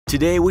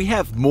Today we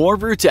have more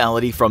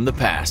brutality from the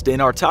past and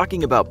are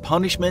talking about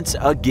punishments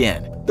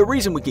again. The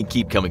reason we can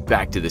keep coming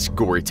back to this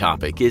gory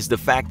topic is the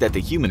fact that the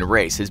human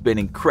race has been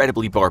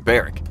incredibly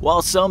barbaric,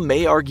 while some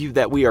may argue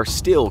that we are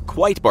still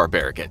quite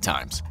barbaric at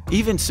times.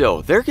 Even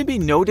so, there can be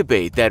no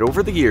debate that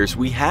over the years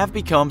we have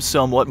become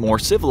somewhat more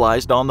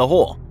civilized on the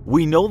whole.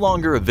 We no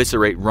longer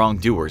eviscerate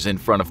wrongdoers in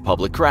front of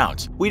public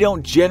crowds. We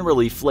don't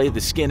generally flay the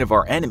skin of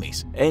our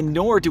enemies, and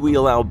nor do we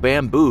allow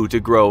bamboo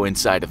to grow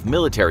inside of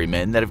military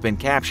men that have been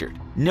captured.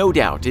 No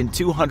doubt, in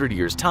 200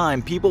 years'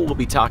 time, people will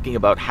be talking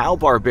about how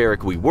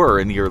barbaric we were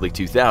in the early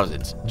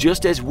 2000s,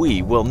 just as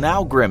we will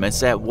now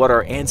grimace at what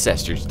our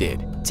ancestors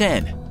did.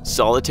 10.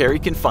 Solitary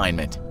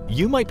confinement.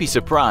 You might be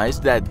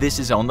surprised that this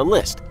is on the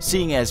list,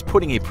 seeing as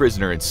putting a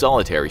prisoner in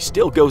solitary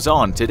still goes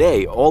on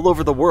today all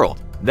over the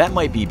world. That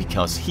might be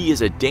because he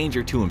is a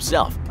danger to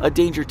himself, a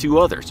danger to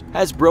others,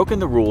 has broken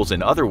the rules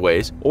in other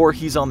ways, or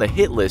he's on the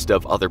hit list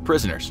of other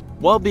prisoners.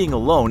 While being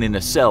alone in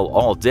a cell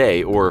all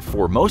day or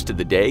for most of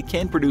the day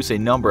can produce a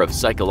number of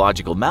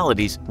psychological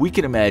maladies, we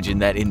can imagine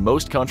that in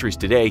most countries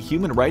today,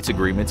 human rights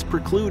agreements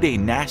preclude a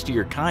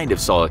nastier kind of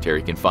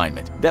solitary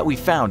confinement that we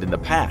found in the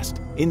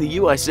past. In the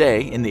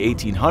USA, in the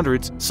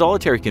 1800s,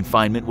 solitary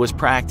confinement was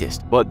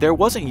practiced, but there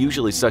wasn't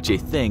usually such a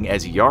thing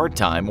as yard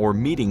time or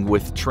meeting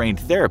with trained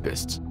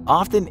therapists.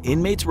 Often,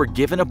 inmates were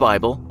given a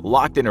Bible,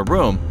 locked in a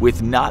room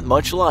with not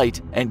much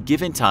light, and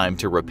given time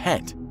to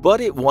repent. But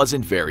it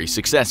wasn't very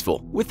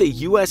successful, with a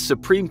U.S.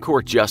 Supreme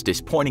Court justice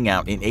pointing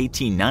out in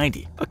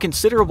 1890 a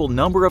considerable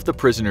number of the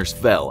prisoners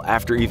fell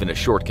after even a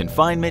short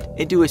confinement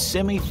into a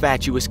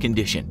semi-fatuous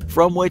condition,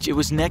 from which it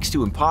was next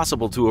to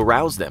impossible to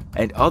arouse them,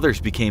 and others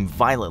became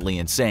violently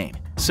insane.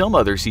 Some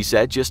others, he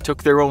said, just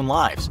took their own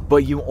lives,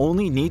 but you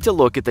only need to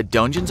look at the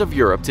dungeons of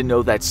Europe to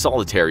know that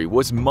solitary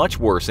was much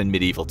worse in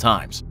medieval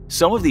times.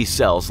 Some of these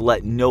cells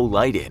let no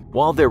light in,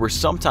 while they were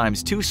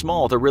sometimes too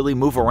small to really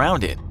move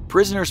around in.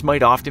 Prisoners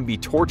might often be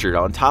tortured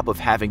on top of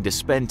having to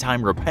spend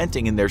time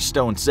repenting in their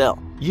stone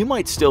cell. You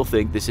might still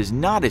think this is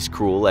not as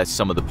cruel as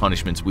some of the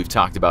punishments we've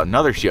talked about in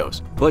other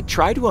shows, but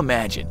try to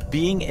imagine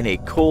being in a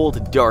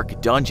cold,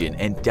 dark dungeon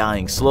and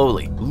dying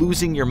slowly,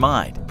 losing your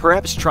mind,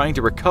 perhaps trying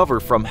to recover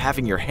from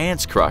having your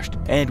hands crushed,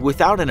 and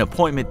without an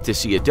appointment to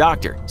see a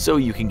doctor so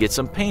you can get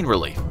some pain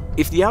relief.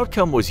 If the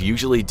outcome was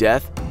usually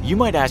death, you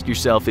might ask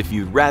yourself if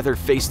you'd rather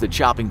face the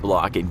chopping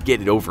block and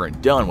get it over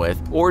and done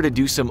with, or to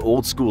do some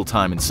old school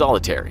time in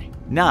solitary.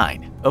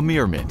 9.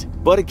 Immurement.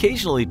 But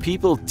occasionally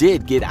people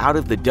did get out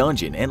of the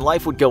dungeon and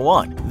life would go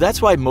on.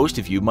 That's why most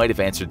of you might have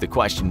answered the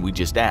question we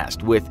just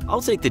asked with,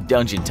 "I'll take the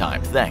dungeon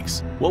time,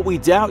 thanks." What we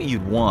doubt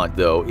you'd want,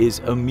 though, is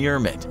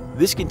immurement.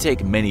 This can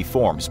take many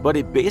forms, but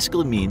it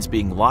basically means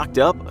being locked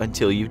up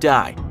until you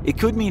die. It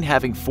could mean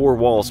having 4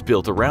 walls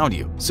built around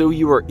you, so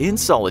you are in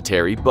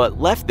solitary but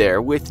left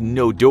there with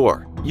no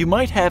door. You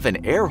might have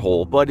an air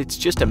hole, but it's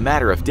just a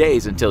matter of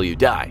days until you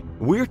die.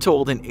 We're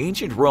told in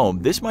ancient Rome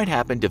this might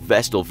happen to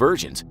Vestal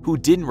virgins who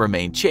didn't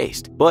remain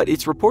chaste, but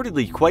it's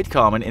reportedly quite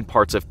common in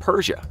parts of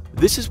Persia.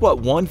 This is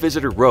what one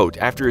visitor wrote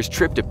after his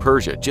trip to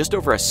Persia just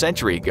over a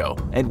century ago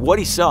and what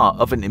he saw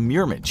of an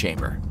immurement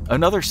chamber.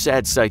 Another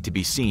sad sight to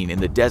be seen in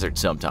the desert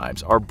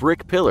sometimes are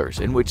brick pillars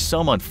in which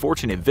some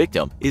unfortunate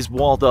victim is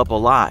walled up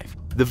alive.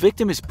 The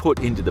victim is put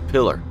into the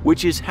pillar,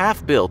 which is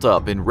half built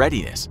up in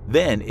readiness.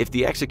 Then, if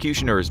the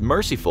executioner is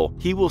merciful,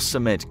 he will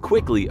cement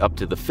quickly up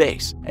to the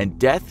face, and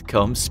death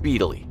comes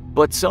speedily.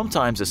 But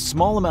sometimes a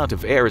small amount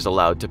of air is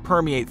allowed to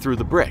permeate through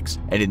the bricks,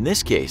 and in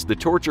this case, the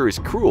torture is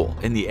cruel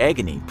and the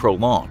agony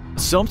prolonged.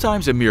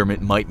 Sometimes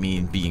immurement might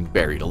mean being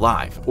buried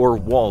alive or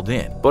walled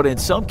in, but in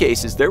some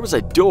cases there was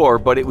a door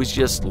but it was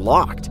just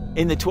locked.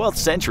 In the 12th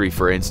century,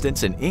 for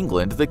instance, in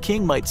England, the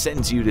king might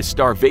sentence you to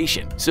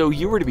starvation, so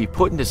you were to be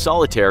put into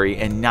solitary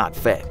and not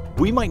fed.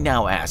 We might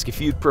now ask if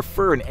you'd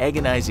prefer an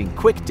agonizing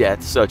quick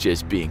death such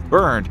as being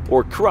burned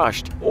or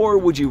crushed, or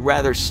would you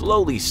rather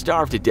slowly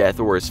starve to death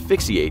or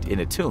asphyxiate in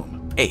a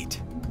tomb?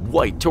 8.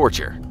 White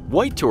torture.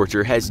 White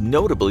torture has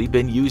notably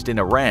been used in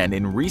Iran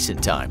in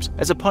recent times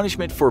as a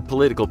punishment for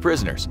political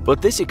prisoners,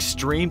 but this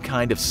extreme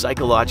kind of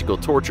psychological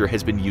torture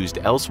has been used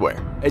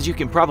elsewhere. As you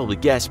can probably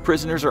guess,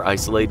 prisoners are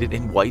isolated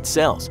in white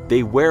cells.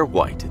 They wear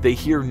white, they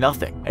hear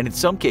nothing, and in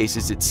some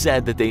cases it's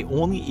said that they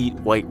only eat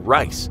white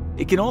rice.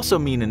 It can also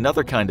mean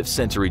another kind of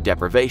sensory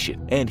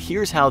deprivation, and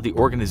here's how the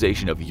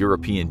Organization of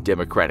European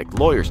Democratic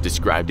Lawyers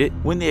described it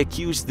when they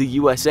accused the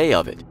USA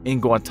of it. In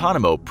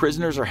Guantanamo,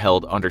 prisoners are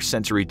held under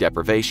sensory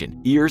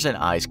deprivation, ears and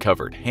eyes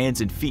covered,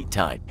 hands and feet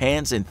tied,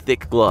 hands in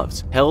thick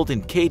gloves, held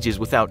in cages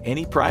without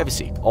any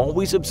privacy,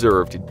 always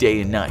observed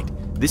day and night.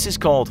 This is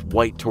called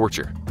white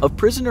torture. A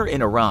prisoner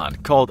in Iran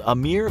called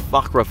Amir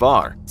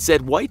Fakhravar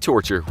said white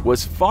torture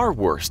was far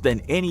worse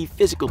than any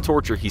physical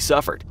torture he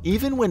suffered,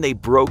 even when they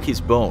broke his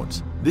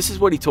bones. This is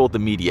what he told the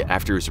media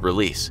after his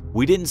release.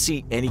 "We didn't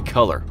see any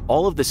color.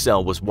 All of the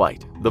cell was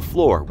white. The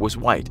floor was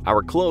white.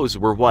 Our clothes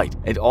were white.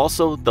 And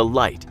also the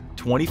light,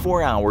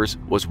 24 hours,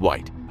 was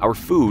white. Our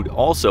food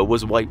also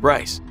was white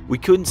rice. We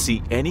couldn't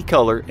see any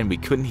color and we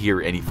couldn't hear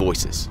any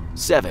voices."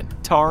 7.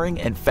 Tarring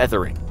and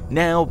feathering.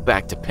 Now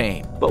back to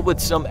pain, but with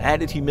some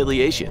added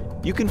humiliation.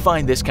 You can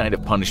find this kind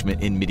of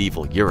punishment in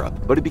medieval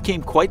Europe, but it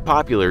became quite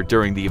popular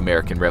during the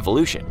American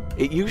Revolution.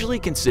 It usually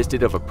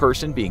consisted of a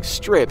person being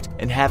stripped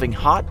and having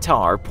hot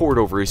tar poured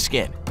over his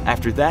skin.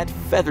 After that,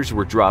 feathers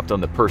were dropped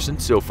on the person,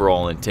 so for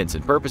all intents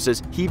and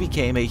purposes, he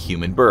became a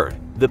human bird.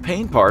 The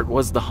pain part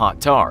was the hot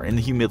tar and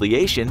the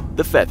humiliation,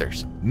 the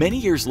feathers. Many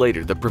years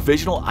later, the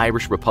Provisional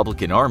Irish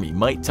Republican Army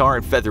might tar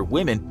and feather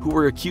women who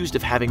were accused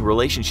of having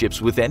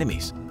relationships with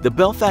enemies. The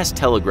Belfast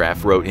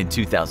Telegraph wrote in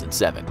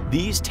 2007,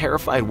 "These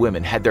terrified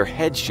women had their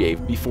heads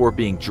shaved before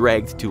being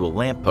dragged to a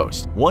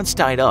lamppost. Once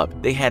tied up,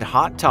 they had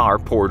hot tar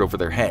poured over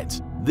their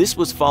heads. This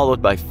was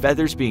followed by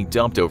feathers being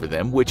dumped over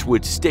them, which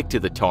would stick to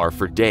the tar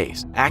for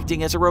days,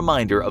 acting as a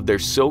reminder of their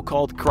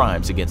so-called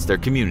crimes against their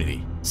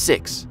community."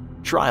 6.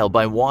 Trial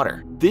by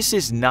water. This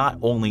is not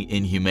only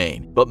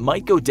inhumane, but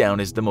might go down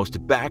as the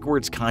most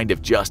backwards kind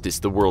of justice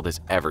the world has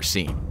ever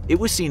seen. It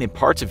was seen in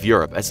parts of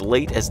Europe as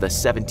late as the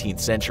 17th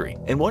century,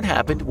 and what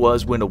happened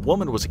was when a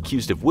woman was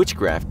accused of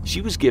witchcraft,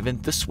 she was given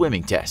the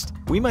swimming test.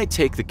 We might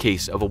take the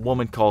case of a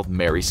woman called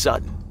Mary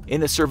Sutton.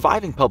 In a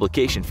surviving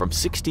publication from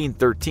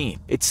 1613,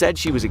 it said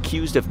she was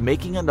accused of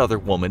making another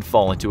woman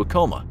fall into a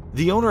coma.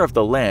 The owner of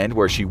the land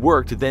where she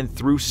worked then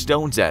threw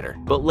stones at her,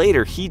 but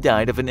later he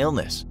died of an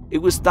illness.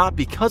 It was thought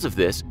because of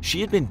this,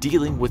 she had been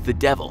dealing with the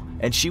devil,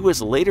 and she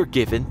was later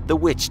given the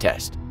witch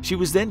test. She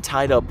was then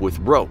tied up with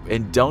rope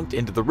and dunked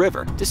into the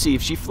river to see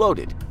if she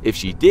floated. If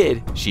she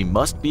did, she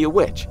must be a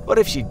witch, but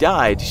if she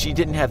died, she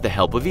didn't have the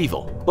help of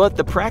evil. But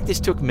the practice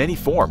took many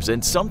forms,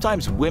 and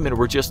sometimes women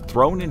were just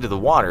thrown into the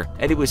water,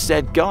 and it was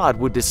said God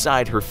would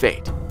decide her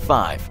fate.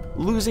 5.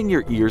 Losing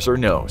your ears or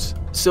nose.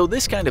 So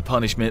this kind of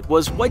punishment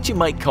was what you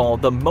might call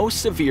the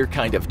most severe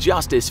kind of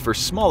justice for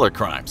smaller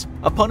crimes.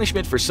 A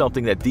punishment for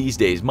something that these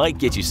days might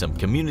get you some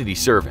community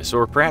service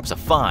or perhaps a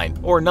fine,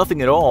 or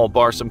nothing at all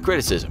bar some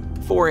criticism.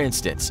 For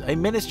instance, a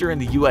minister in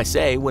the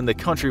USA, when the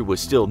country was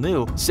still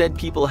new, said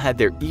people had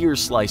their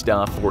ears sliced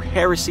off for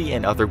heresy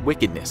and other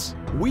wickedness.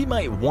 We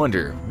might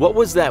wonder, what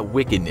was that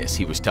wickedness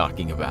he was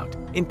talking about?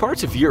 In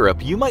parts of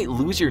Europe, you might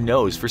lose your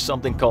nose for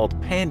something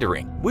called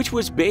pandering, which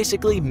was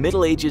basically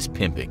Middle Ages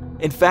pimping.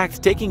 In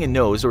fact, taking a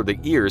nose or the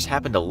ears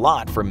happened a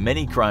lot for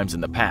many crimes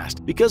in the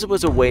past because it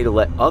was a way to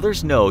let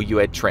others know you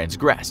had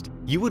transgressed.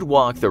 You would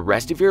walk the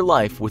rest of your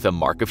life with a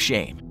mark of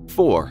shame.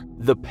 4.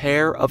 The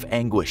pear of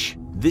anguish.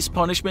 This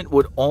punishment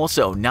would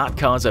also not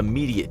cause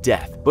immediate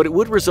death, but it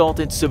would result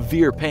in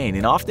severe pain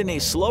and often a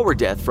slower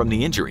death from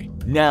the injury.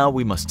 Now,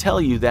 we must tell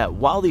you that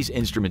while these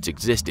instruments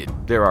existed,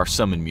 there are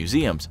some in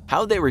museums,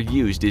 how they were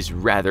used is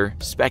rather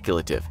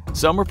speculative.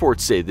 Some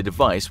reports say the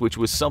device, which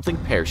was something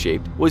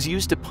pear-shaped, was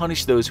used to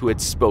punish those who had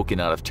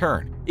spoken out of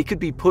turn. It could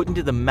be put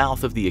into the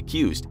mouth of the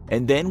accused,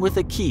 and then with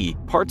a key,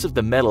 parts of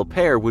the metal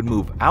pear would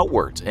move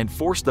outwards and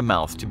force the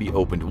mouth to be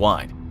opened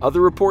wide.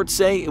 Other reports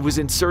say it was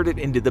inserted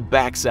into the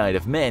backside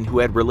of men who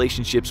had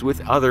relationships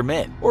with other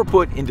men, or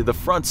put into the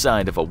front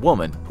side of a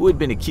woman who had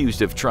been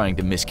accused of trying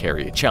to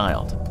miscarry a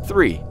child.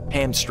 3.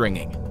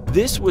 Hamstringing.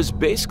 This was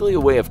basically a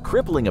way of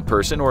crippling a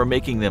person or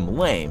making them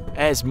lame,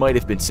 as might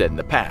have been said in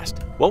the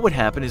past. What would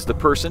happen is the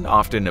person,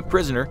 often a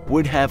prisoner,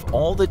 would have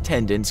all the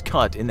tendons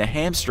cut in the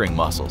hamstring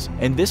muscles,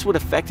 and this would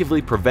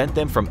effectively prevent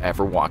them from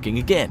ever walking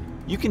again.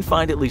 You can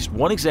find at least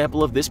one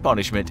example of this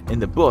punishment in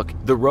the book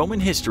The Roman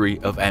History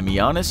of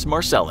Ammianus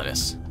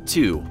Marcellinus.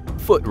 2.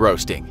 Foot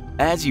roasting.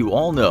 As you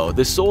all know,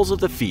 the soles of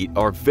the feet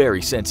are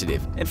very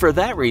sensitive, and for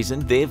that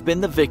reason, they have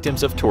been the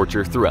victims of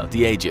torture throughout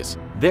the ages.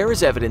 There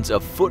is evidence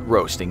of foot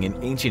roasting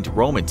in ancient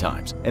Roman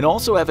times, and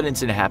also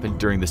evidence it happened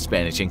during the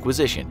Spanish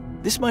Inquisition.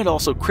 This might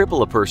also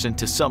cripple a person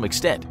to some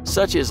extent,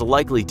 such as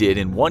likely did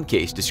in one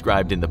case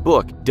described in the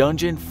book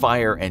Dungeon,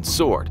 Fire, and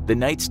Sword, the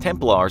Knights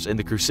Templars and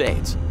the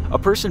Crusades. A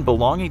person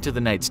belonging to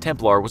the Knights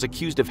Templar was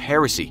accused of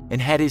heresy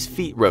and had his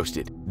feet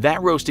roasted.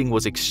 That roasting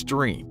was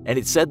extreme, and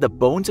it said the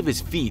bones of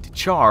his feet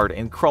charred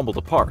and crumbled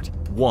apart.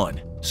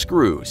 1.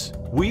 Screws.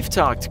 We've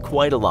talked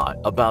quite a lot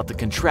about the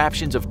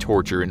contraptions of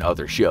torture in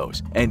other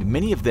shows, and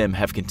many of them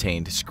have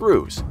contained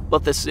screws,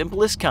 but the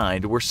simplest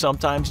kind were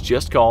sometimes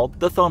just called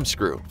the thumb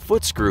screw,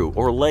 foot screw,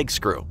 or leg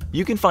screw.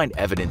 You can find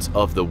evidence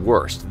of the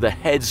worst, the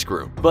head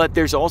screw, but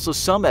there's also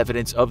some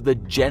evidence of the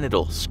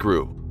genital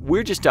screw.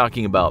 We're just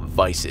talking about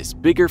vices,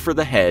 bigger for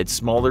the head,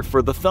 smaller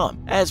for the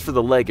thumb. As for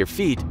the leg or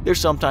feet, they're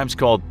sometimes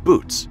called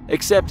boots,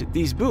 except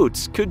these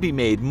boots could be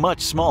made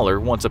much smaller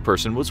once a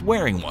person was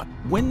wearing one.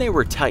 When they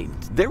were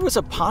tightened, there was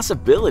a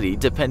possibility,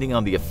 depending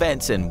on the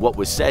offense and what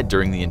was said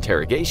during the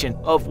interrogation,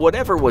 of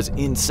whatever was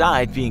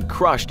inside being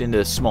crushed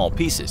into small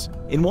pieces.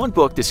 In one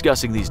book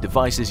discussing these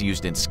devices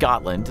used in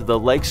Scotland, the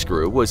leg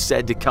screw was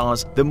said to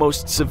cause the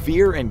most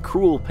severe and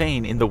cruel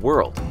pain in the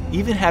world.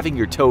 Even having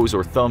your toes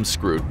or thumbs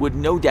screwed would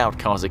no doubt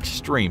cause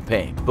extreme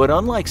pain. But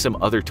unlike some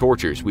other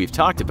tortures we've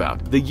talked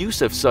about, the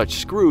use of such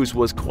screws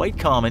was quite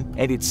common,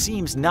 and it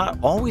seems not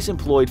always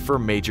employed for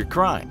major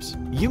crimes.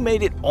 You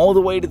made it all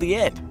the way to the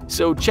end,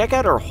 so check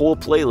out our whole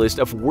playlist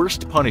of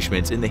worst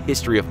punishments in the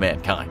history of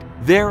mankind.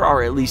 There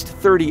are at least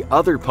 30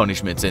 other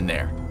punishments in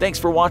there. Thanks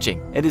for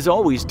watching, and as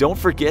always, don't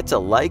forget to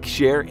like,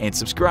 share, and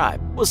subscribe.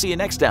 We'll see you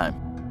next time.